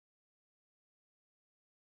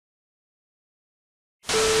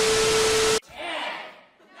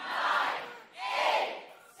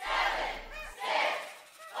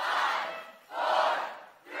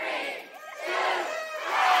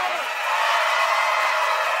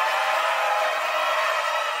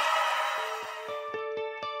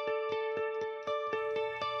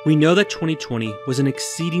We know that 2020 was an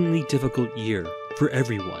exceedingly difficult year for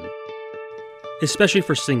everyone, especially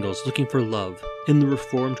for singles looking for love in the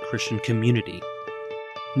Reformed Christian community.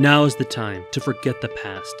 Now is the time to forget the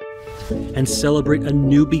past and celebrate a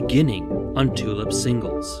new beginning on Tulip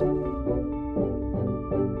Singles.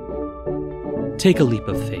 Take a leap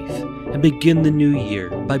of faith and begin the new year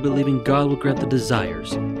by believing God will grant the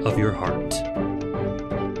desires of your heart.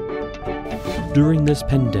 During this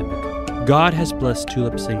pandemic, God has blessed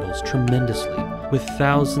Tulip Singles tremendously with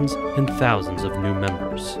thousands and thousands of new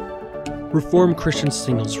members. Reformed Christian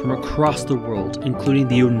singles from across the world, including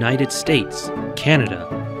the United States, Canada,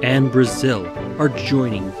 and Brazil, are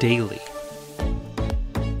joining daily.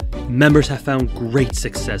 Members have found great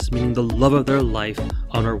success meeting the love of their life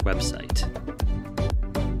on our website.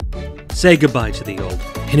 Say goodbye to the old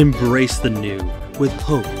and embrace the new with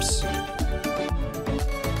hopes,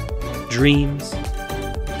 dreams,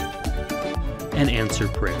 and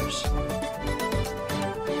answered prayers.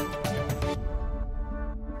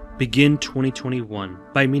 Begin 2021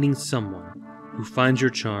 by meeting someone who finds your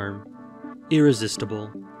charm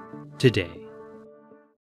irresistible today.